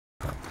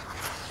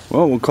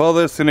Well, we'll call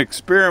this an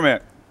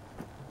experiment.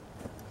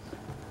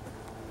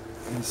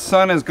 The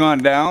sun has gone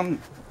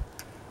down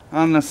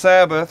on the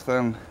Sabbath,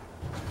 and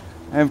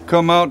I've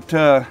come out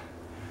to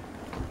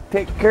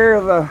take care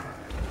of the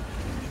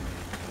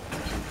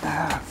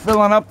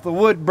filling up the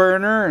wood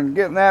burner and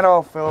getting that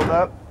all filled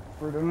up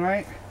for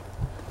tonight.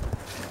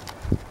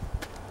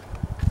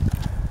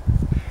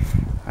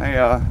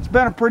 It's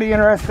been a pretty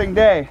interesting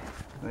day.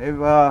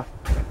 They've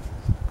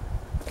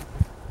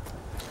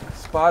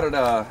spotted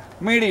a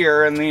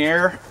meteor in the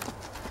air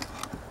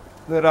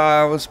that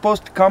was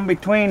supposed to come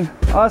between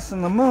us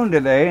and the moon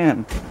today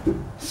and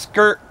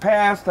skirt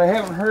past. I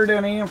haven't heard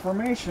any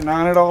information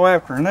on it all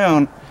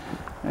afternoon.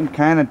 I'm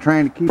kind of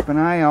trying to keep an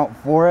eye out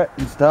for it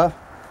and stuff.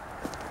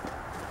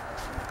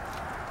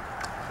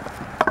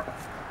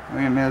 I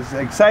mean, as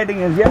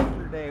exciting as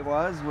yesterday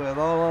was with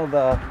all of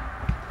the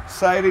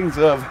sightings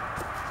of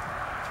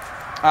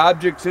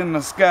objects in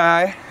the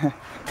sky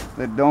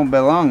that don't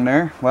belong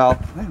there. Well,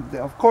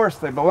 of course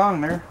they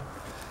belong there.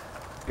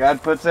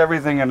 God puts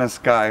everything in the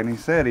sky, and he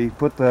said he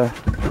put the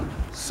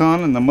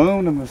sun and the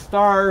moon and the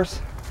stars.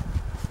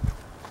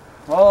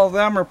 All of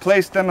them are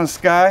placed in the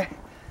sky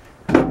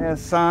as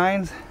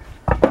signs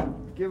to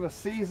give us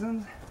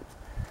seasons,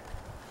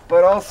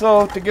 but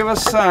also to give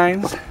us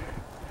signs.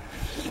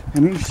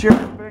 And he's sure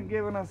been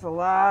giving us a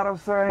lot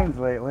of signs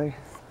lately.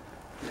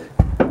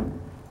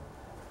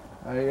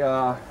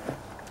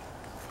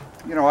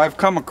 I've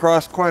come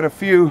across quite a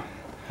few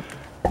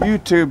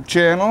YouTube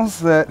channels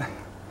that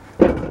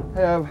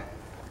have,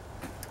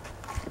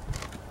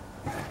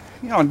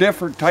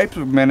 different types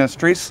of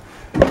ministries.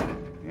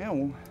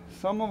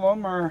 Some of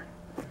them are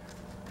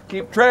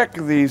keep track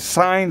of these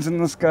signs in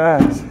the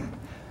skies.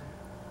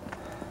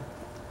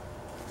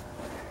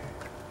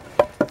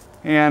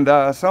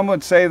 And some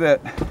would say that,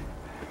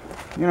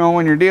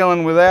 when you're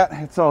dealing with that,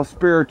 it's all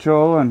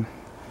spiritual and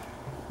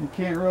you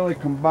can't really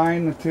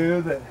combine the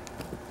two, that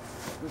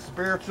the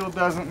spiritual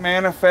doesn't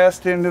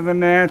manifest into the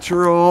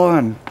natural,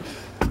 and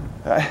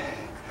I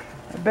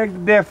beg to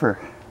differ.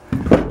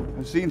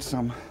 I've seen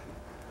some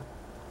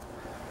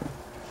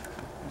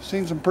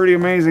pretty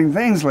amazing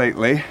things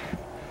lately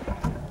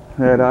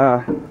that,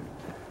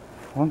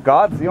 well,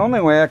 God's the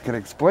only way I could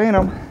explain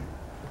them.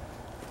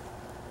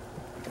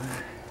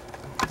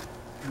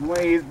 The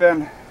way he's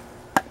been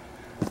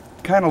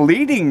kind of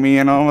leading me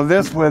in all of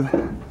this with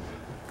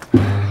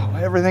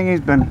everything he's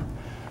been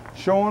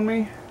showing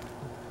me.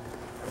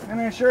 And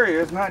I assure you,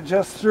 it's not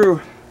just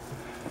through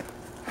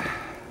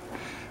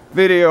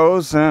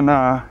videos and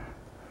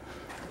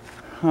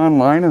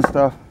online and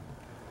stuff.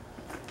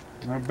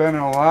 I've been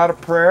in a lot of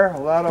prayer, a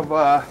lot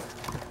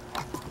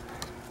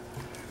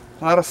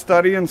of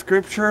studying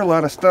scripture, a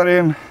lot of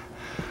studying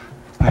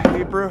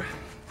Hebrew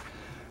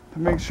to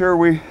make sure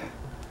we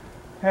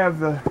have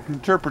the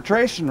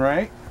interpretation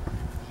right.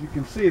 As you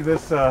can see,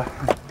 this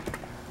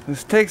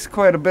takes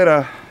quite a bit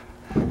of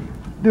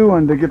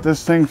doing to get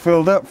this thing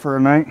filled up for a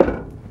night,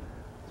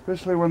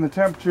 especially when the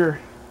temperature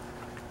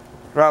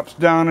drops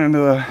down into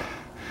the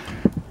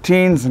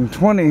teens and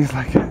 20s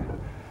like it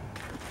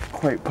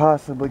quite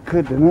possibly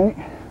could tonight.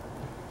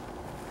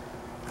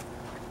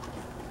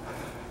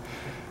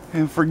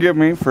 And forgive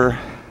me for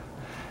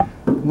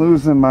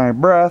losing my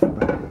breath,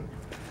 but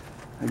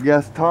I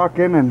guess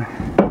talking and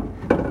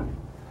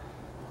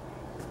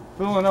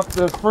filling up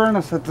this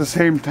furnace at the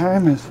same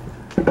time is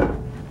a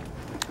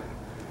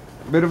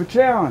bit of a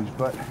challenge,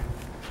 but I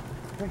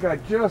think I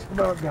just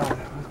about got it.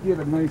 Let's get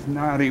a nice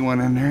knotty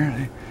one in there.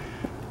 They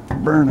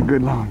burn a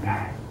good long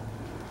time.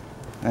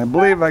 I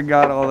believe I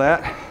got all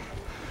that.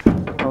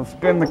 I'll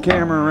spin the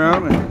camera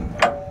around and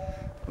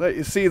let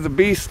you see the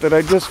beast that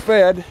I just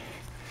fed.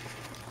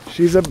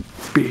 She's a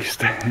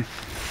beast.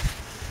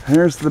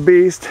 There's the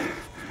beast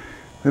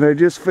that I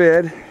just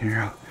fed. Here,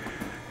 I'll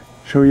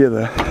show you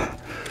the...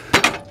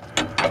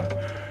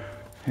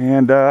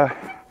 And I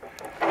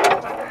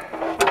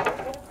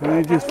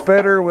just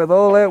fed her with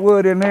all that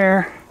wood in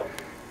there.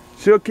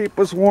 She'll keep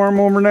us warm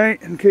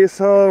overnight, in case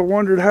I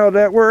wondered how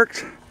that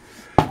works.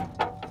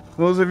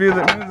 Those of you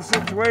that knew the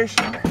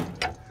situation,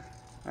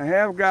 I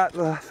have got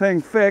the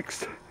thing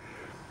fixed.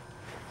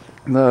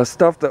 The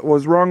stuff that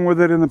was wrong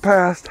with it in the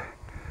past,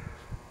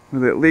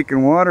 with it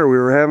leaking water, we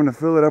were having to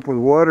fill it up with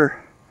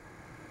water.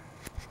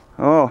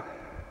 Oh,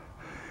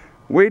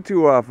 way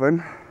too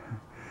often.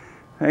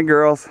 Hey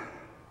girls.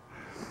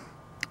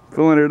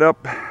 Filling it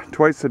up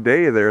twice a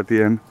day there at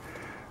the end.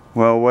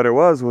 Well, what it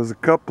was a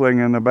coupling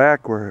in the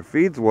back where it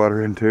feeds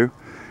water into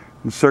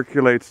and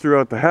circulates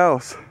throughout the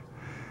house.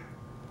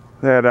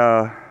 That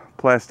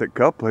plastic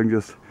coupling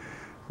just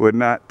would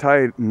not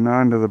tighten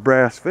onto the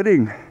brass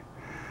fitting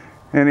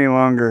any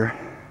longer.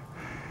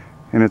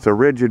 And it's a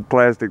rigid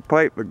plastic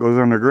pipe that goes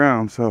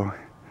underground, so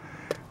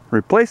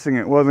replacing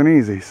it wasn't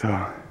easy.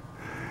 So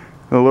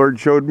the Lord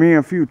showed me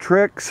a few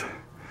tricks.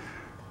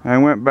 I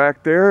went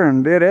back there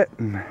and did it,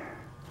 and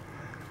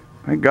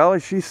thank golly,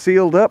 she's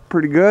sealed up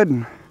pretty good,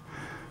 and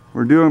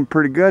we're doing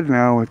pretty good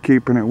now with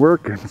keeping it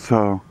working.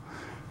 So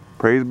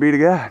praise be to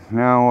God.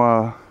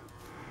 Now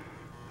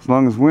as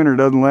long as winter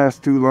doesn't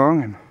last too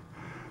long and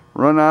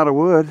run out of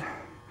wood.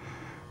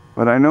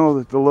 But I know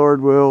that the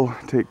Lord will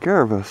take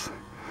care of us.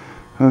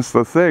 That's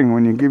the thing,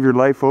 when you give your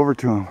life over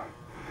to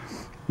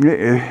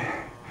Him.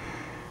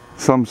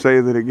 Some say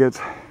that it gets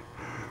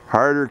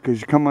harder because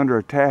you come under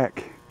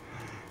attack.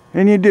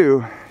 And you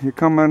do. You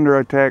come under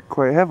attack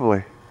quite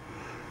heavily.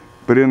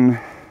 But in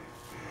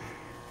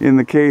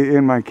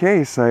my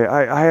case,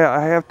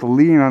 I have to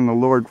lean on the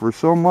Lord for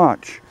so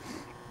much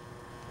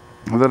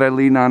that I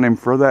lean on Him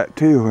for that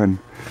too. And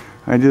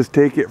I just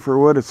take it for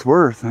what it's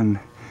worth and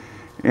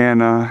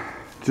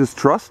just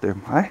trust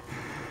Him.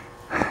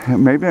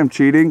 Maybe I'm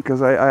cheating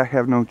because I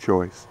have no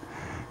choice.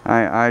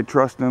 I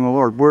trust in the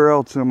Lord. Where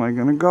else am I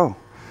going to go?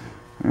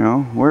 You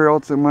know, where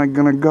else am I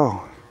going to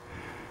go?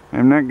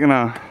 I'm not going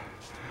to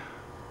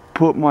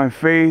put my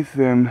faith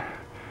in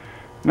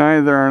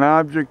neither an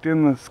object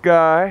in the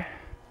sky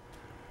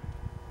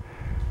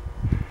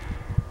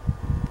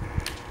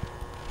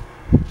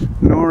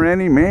nor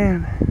any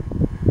man.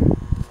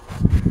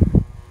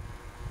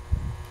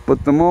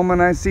 But the moment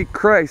I see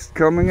Christ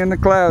coming in the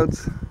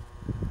clouds,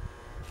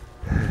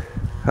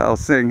 I'll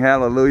sing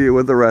hallelujah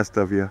with the rest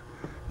of you.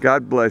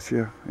 God bless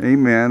you.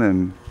 Amen.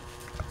 And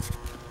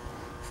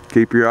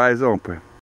keep your eyes open.